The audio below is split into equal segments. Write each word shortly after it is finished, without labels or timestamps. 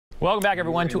Welcome back,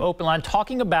 everyone, to OpenLine,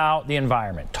 talking about the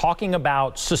environment, talking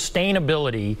about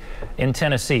sustainability in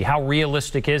Tennessee. How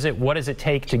realistic is it? What does it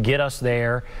take to get us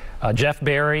there? Jeff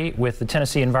Barrie with the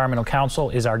Tennessee Environmental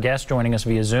Council is our guest, joining us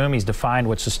via Zoom. He's defined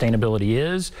what sustainability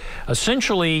is.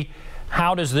 Essentially,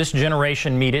 how does this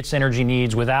generation meet its energy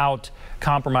needs without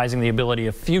compromising the ability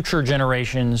of future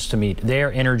generations to meet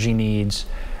their energy needs?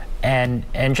 And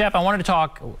Jeff, I wanted to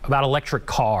talk about electric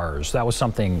cars. That was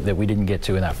something that we didn't get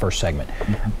to in that first segment.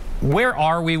 Where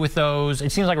are we with those?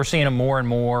 It seems like we're seeing them more and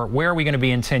more. Where are we going to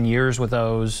be in 10 years with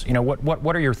those? You know,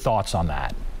 what are your thoughts on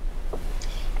that?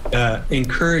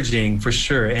 Encouraging, for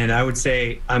sure. And I would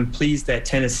say I'm pleased that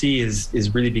Tennessee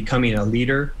is really becoming a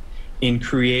leader in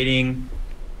creating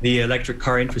the electric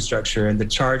car infrastructure and the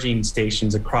charging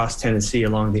stations across Tennessee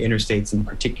along the interstates in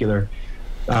particular.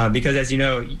 Because as you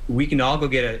know, we can all go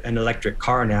get an electric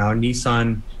car now.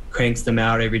 Nissan cranks them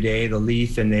out every day, the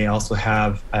Leaf, and they also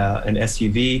have an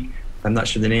SUV. I'm not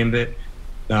sure the name of it.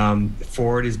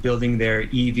 Ford is building their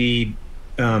EV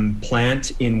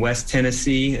plant in West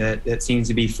Tennessee that seems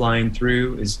to be flying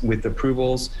through with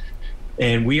approvals.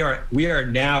 And we are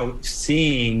now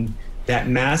seeing that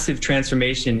massive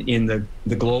transformation in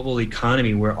the global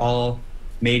economy, where all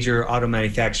major auto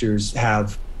manufacturers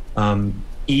have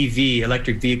EV,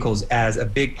 electric vehicles, as a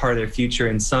big part of their future,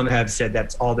 and some have said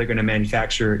that's all they're going to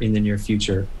manufacture in the near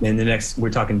future. In the next, we're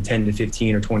talking 10 to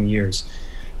 15 or 20 years.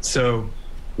 So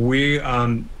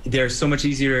they're so much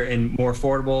easier and more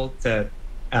affordable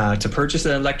to purchase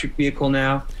an electric vehicle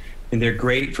now, and they're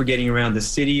great for getting around the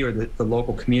city or the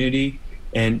local community.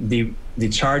 And the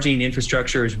charging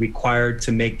infrastructure is required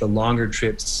to make the longer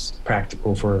trips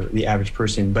practical for the average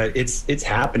person. But it's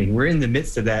happening. We're in the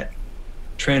midst of that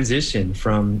transition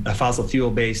from a fossil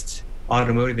fuel-based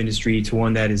automotive industry to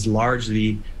one that is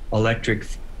largely electric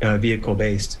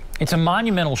vehicle-based. It's a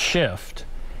monumental shift,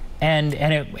 and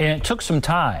it took some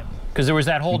time, because there was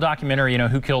that whole documentary, you know,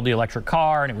 Who Killed the Electric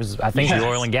Car, and it was, I think, the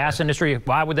oil and gas industry.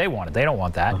 Why would they want it? They don't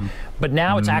want that. But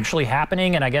now it's actually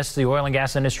happening, and I guess the oil and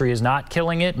gas industry is not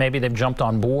killing it. Maybe they've jumped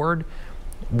on board.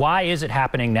 Why is it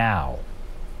happening now?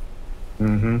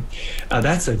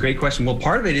 That's a great question. Well,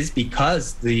 part of it is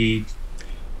because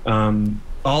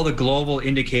all the global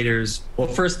indicators, well,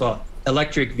 first of all,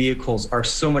 electric vehicles are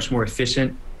so much more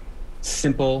efficient,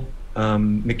 simple,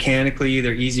 mechanically,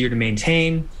 they're easier to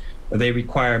maintain. They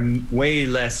require way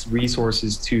less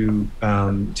resources to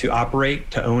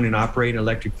operate, to own and operate an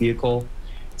electric vehicle.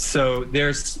 So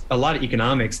there's a lot of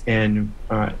economics and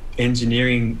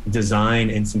engineering design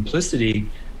and simplicity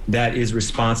that is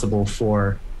responsible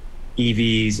for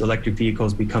EVs, electric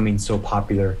vehicles, becoming so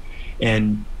popular.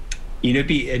 And you know, it'd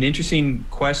be an interesting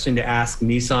question to ask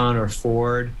Nissan or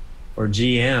Ford or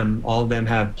GM. All of them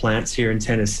have plants here in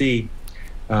Tennessee.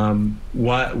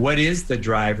 What is the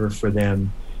driver for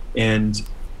them? And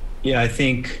yeah, I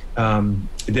think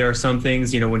there are some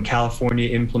things, you know, when California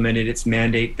implemented its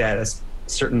mandate that a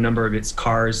certain number of its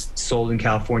cars sold in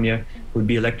California would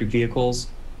be electric vehicles,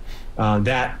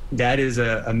 that is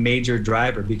a major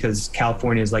driver, because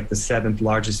California is like the 7th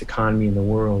largest economy in the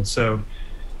world. So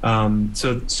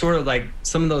sort of like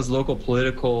some of those local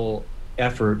political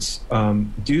efforts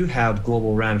do have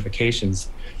global ramifications.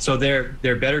 So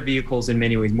they're better vehicles in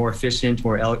many ways, more efficient,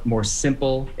 more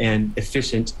simple and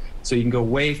efficient. So you can go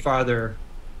way farther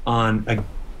on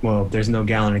well, there's no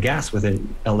gallon of gas with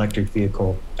an electric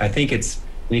vehicle. I think it's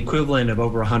an equivalent of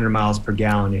over 100 miles per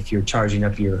gallon if you're charging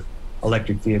up your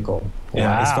electric vehicle.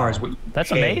 Wow. As far as what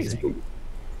that's amazing.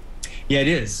 Yeah, it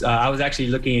is. I was actually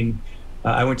looking.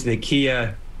 I went to the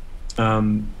Kia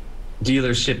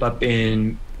dealership up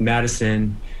in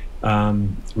Madison,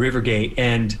 Rivergate,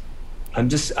 and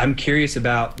I'm curious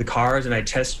about the cars, and I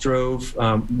test drove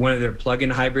one of their plug-in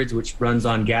hybrids, which runs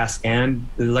on gas and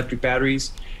the electric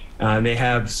batteries. They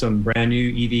have some brand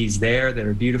new EVs there that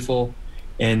are beautiful,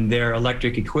 and their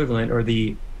electric equivalent, or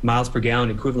the miles per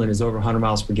gallon equivalent, is over 100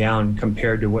 miles per gallon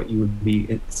compared to what you would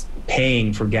be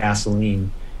paying for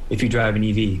gasoline if you drive an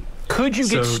EV. Could you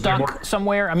get stuck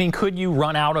somewhere? I mean, could you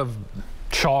run out of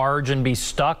charge and be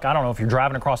stuck? I don't know if you're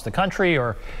driving across the country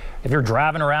or if you're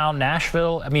driving around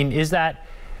Nashville. I mean, is that,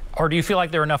 or do you feel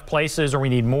like there are enough places, or we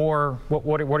need more?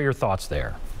 What are your thoughts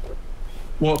there?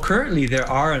 Well, currently there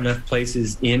are enough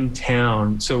places in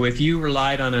town. So if you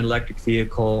relied on an electric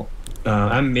vehicle,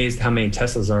 I'm amazed how many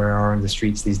Teslas are on the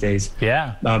streets these days.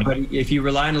 Yeah. But if you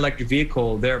rely on an electric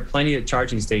vehicle, there are plenty of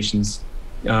charging stations.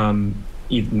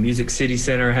 Music City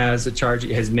Center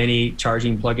has many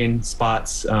charging plug-in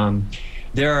spots.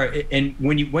 There are, and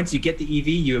once you get the EV,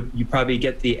 you probably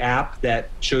get the app that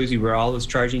shows you where all those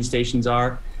charging stations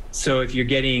are. So if you're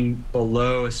getting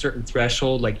below a certain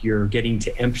threshold, like you're getting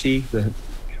to empty,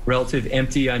 relative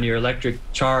empty on your electric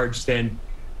charge, then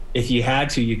if you had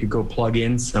to, you could go plug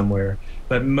in somewhere.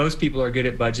 But most people are good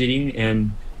at budgeting,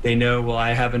 and they know, well,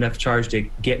 I have enough charge to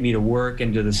get me to work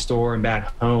and to the store and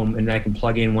back home, and I can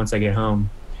plug in once I get home.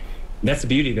 And that's the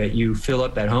beauty of it. You fill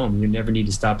up at home. You never need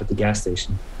to stop at the gas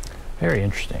station. Very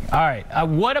interesting. All right.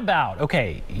 What about,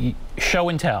 okay, show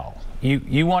and tell.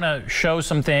 You want to show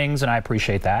some things, and I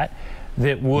appreciate that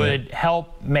would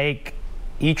help make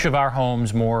each of our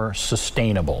homes more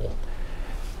sustainable.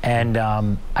 And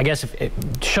I guess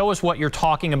show us what you're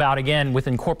talking about, again, with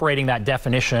incorporating that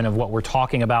definition of what we're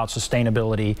talking about,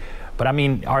 sustainability. But I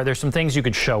mean, are there some things you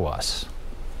could show us?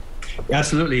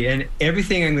 Absolutely. And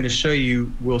everything I'm going to show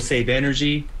you will save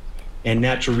energy and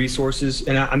natural resources.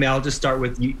 And I mean, I'll just start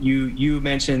with you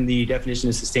mentioned the definition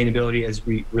of sustainability as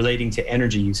relating to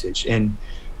energy usage. And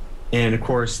of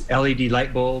course, LED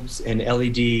light bulbs and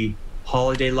LED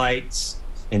holiday lights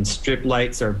and strip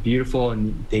lights are beautiful,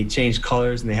 and they change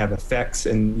colors and they have effects,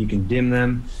 and you can dim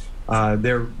them.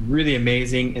 They're really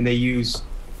amazing, and they use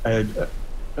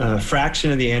a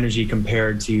fraction of the energy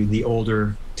compared to the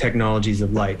older technologies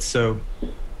of lights. So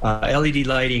LED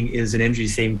lighting is an energy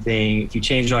saving thing. If you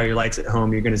change all your lights at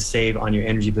home, you're going to save on your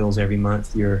energy bills every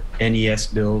month, your NES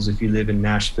bills if you live in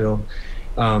Nashville.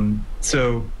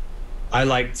 So I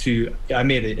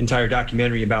made an entire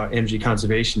documentary about energy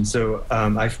conservation. So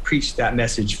I've preached that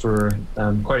message for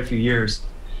quite a few years.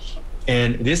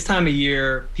 And this time of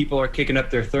year, people are kicking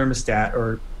up their thermostat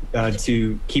or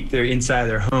to keep their inside of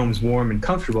their homes warm and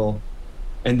comfortable.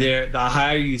 And the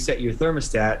higher you set your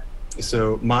thermostat,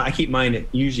 so I keep mine at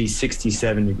usually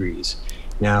 67 degrees.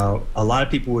 Now, a lot of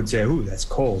people would say, "Ooh, that's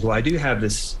cold." Well, I do have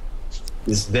this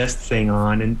vest thing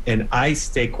on, and I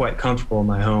stay quite comfortable in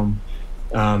my home.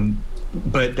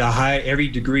 But every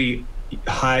degree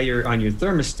higher on your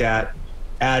thermostat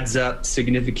adds up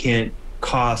significant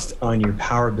cost on your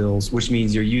power bills, which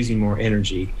means you're using more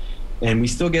energy. And we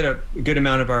still get a good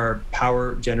amount of our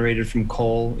power generated from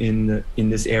coal in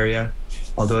this area,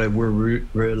 although we're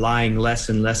relying less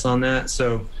and less on that.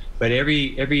 So, but every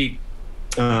degree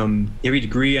on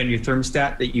your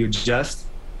thermostat that you adjust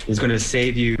is going to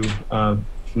save you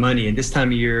money. And this time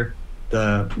of year,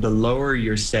 the lower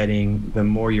your setting, the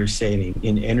more you're saving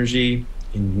in energy,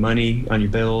 in money on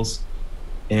your bills,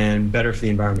 and better for the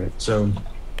environment. So,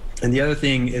 and the other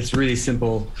thing is really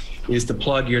simple, is to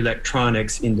plug your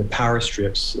electronics into power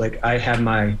strips. Like I have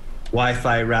my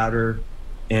Wi-Fi router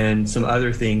and some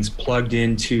other things plugged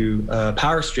into a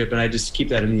power strip, and I just keep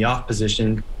that in the off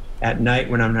position at night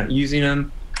when I'm not using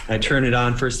them. I turn it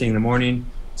on first thing in the morning,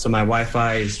 so my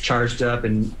Wi-Fi is charged up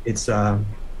and it's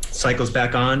cycles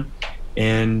back on,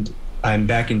 and I'm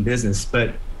back in business.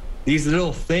 But these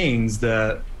little things,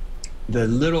 the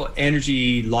little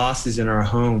energy losses in our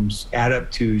homes add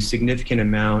up to significant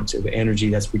amount of energy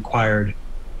that's required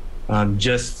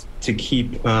just to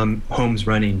keep homes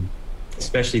running,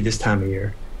 especially this time of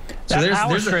year. That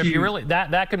power strip,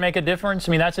 that could make a difference.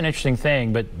 I mean, that's an interesting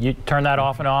thing, but you turn that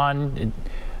off and on,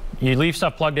 you leave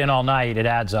stuff plugged in all night, it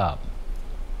adds up.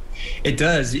 It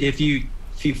does. If you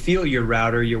feel your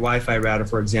router, your Wi-Fi router,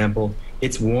 for example,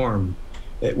 it's warm,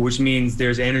 which means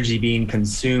there's energy being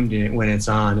consumed in it when it's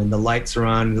on, and the lights are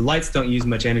on. The lights don't use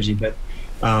much energy, but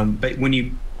when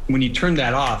you turn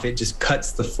that off, it just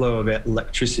cuts the flow of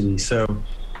electricity. So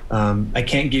I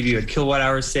can't give you a kilowatt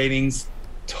hour savings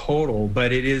total,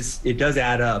 but it does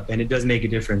add up, and it does make a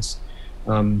difference.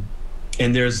 And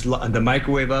there's the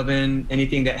microwave oven,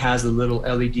 anything that has a little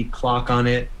LED clock on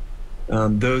it.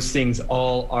 Those things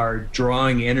all are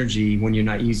drawing energy when you're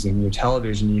not using them. Your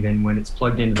television, even when it's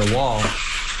plugged into the wall,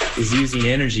 is using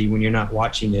energy when you're not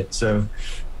watching it. So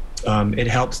it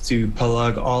helps to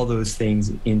plug all those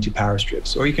things into power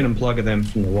strips, or you can unplug them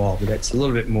from the wall, but that's a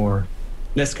little bit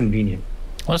less convenient.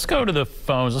 Let's go to the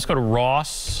phones. Let's go to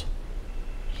Ross.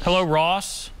 Hello,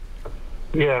 Ross.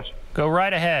 Yes. Go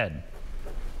right ahead.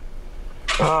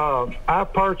 I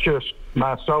purchased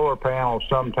my solar panels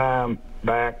sometime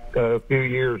back a few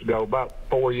years ago, about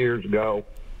 4 years ago,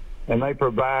 and they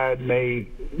provide me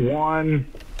one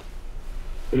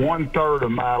third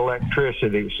of my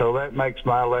electricity. So that makes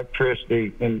my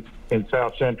electricity in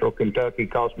South Central Kentucky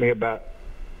cost me about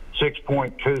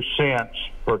 6.2 cents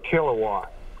per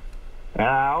kilowatt. And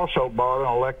I also bought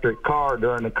an electric car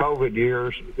during the COVID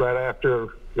years, right after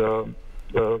the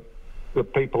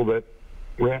people that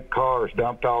rent cars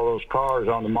dumped all those cars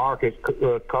on the market.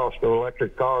 The cost of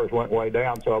electric cars went way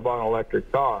down, so I bought an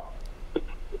electric car.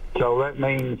 So that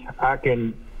means I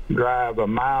can drive a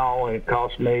mile, and it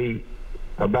costs me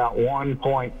about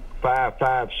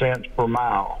 1.55 cents per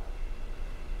mile.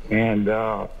 And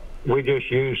we just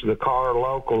use the car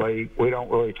locally. We don't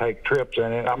really take trips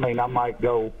in it. I mean, I might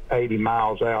go 80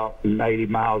 miles out and 80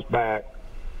 miles back,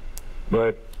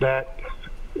 but that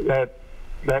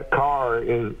car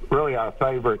is really our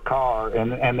favorite car,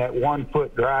 and that 1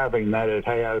 foot driving that it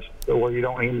has, where you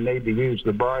don't even need to use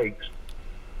the brakes.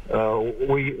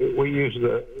 We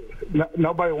use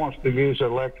nobody wants to use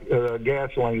a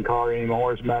gasoline car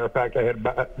anymore. As a matter of fact, I had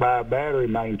to buy a battery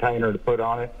maintainer to put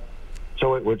on it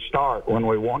so it would start when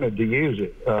we wanted to use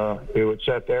it. It would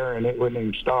sit there and it wouldn't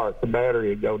even start. The battery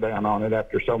would go down on it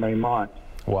after so many months.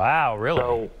 Wow, really?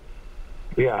 So,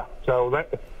 yeah. So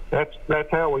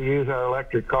that's how we use our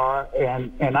electric car,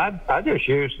 and I just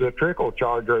use the trickle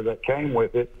charger that came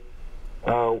with it.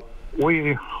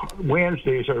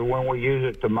 Wednesdays are when we use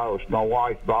it the most. My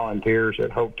wife volunteers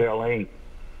at Hotel Inc.,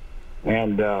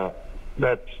 and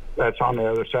that's on the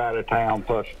other side of town.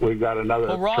 Plus, we've got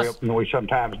another trip, and we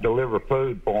sometimes deliver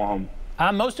food for them.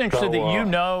 I'm most interested that you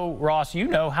know, Ross, you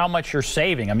know how much you're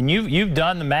saving. I mean, you've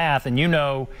done the math, and you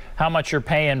know how much you're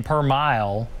paying per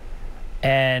mile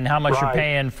and how much you're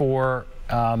paying for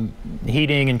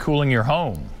heating and cooling your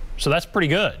home. So that's pretty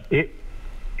good.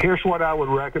 Here's what I would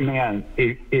recommend.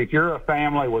 If you're a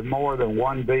family with more than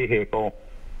one vehicle,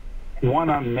 one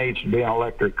of them needs to be an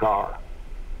electric car.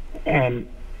 And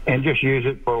just use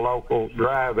it for local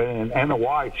driving. And the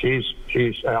wife, she's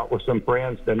out with some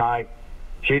friends tonight.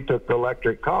 She took the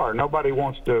electric car. Nobody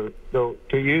wants to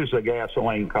use a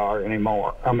gasoline car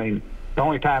anymore. I mean, the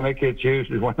only time it gets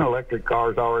used is when the electric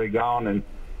car's already gone and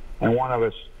one of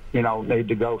us, need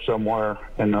to go somewhere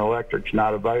and the electric's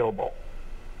not available.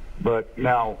 But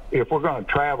now, if we're going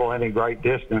to travel any great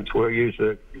distance, we'll use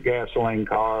a gasoline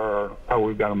car, or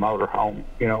we've got a motor home,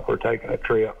 if we're taking a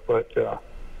trip. But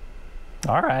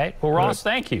all right. Well, Ross,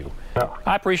 thank you.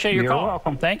 I appreciate your call. You're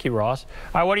welcome. Thank you, Ross.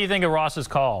 All right, what do you think of Ross's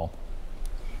call?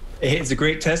 It's a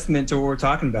great testament to what we're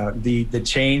talking about. The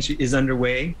change is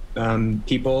underway.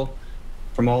 People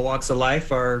from all walks of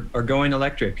life are going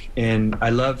electric, and I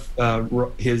love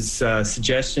his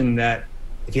suggestion that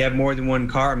if you have more than one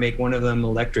car, make one of them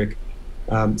electric.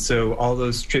 So all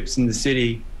those trips in the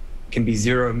city can be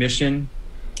zero emission,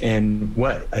 and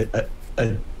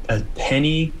a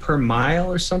penny per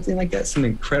mile or something like that. Some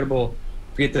incredible,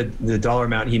 forget the dollar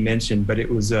amount he mentioned, but it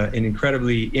was an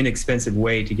incredibly inexpensive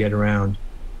way to get around,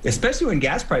 especially when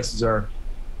gas prices are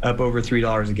up over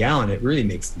 $3 a gallon. It really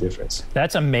makes the difference.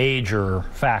 That's a major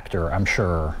factor, I'm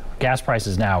sure. Gas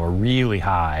prices now are really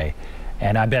high,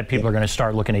 and I bet people are going to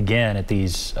start looking again at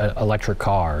these electric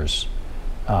cars.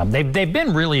 They've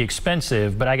been really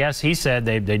expensive, but I guess he said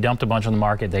they dumped a bunch on the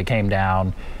market. They came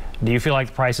down. Do you feel like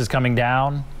the price is coming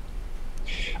down?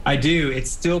 I do.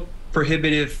 It's still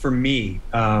prohibitive for me,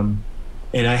 and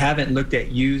I haven't looked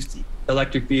at used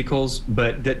electric vehicles,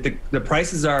 but the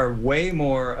prices are way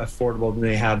more affordable than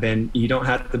they have been. You don't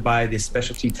have to buy the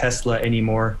specialty Tesla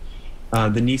anymore.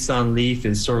 The Nissan Leaf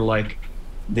is sort of like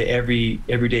the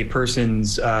everyday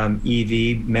person's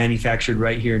EV, manufactured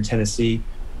right here in Tennessee.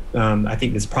 I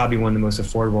think it's probably one of the most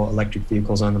affordable electric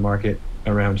vehicles on the market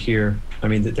around here. I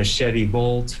mean, the Chevy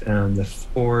Bolt, the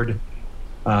Ford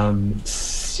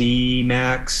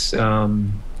C-Max.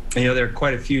 There are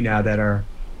quite a few now that are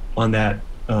on that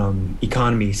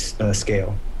economy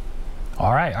scale.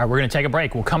 All right, we're going to take a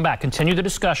break. We'll come back, continue the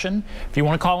discussion. If you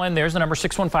want to call in, there's the number,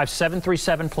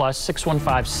 615-737-PLUS,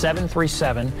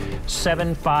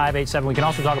 615-737-7587. We can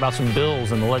also talk about some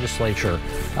bills in the legislature.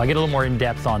 I'll get a little more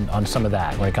in-depth on some of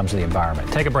that when it comes to the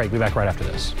environment. Take a break. We'll be back right after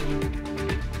this.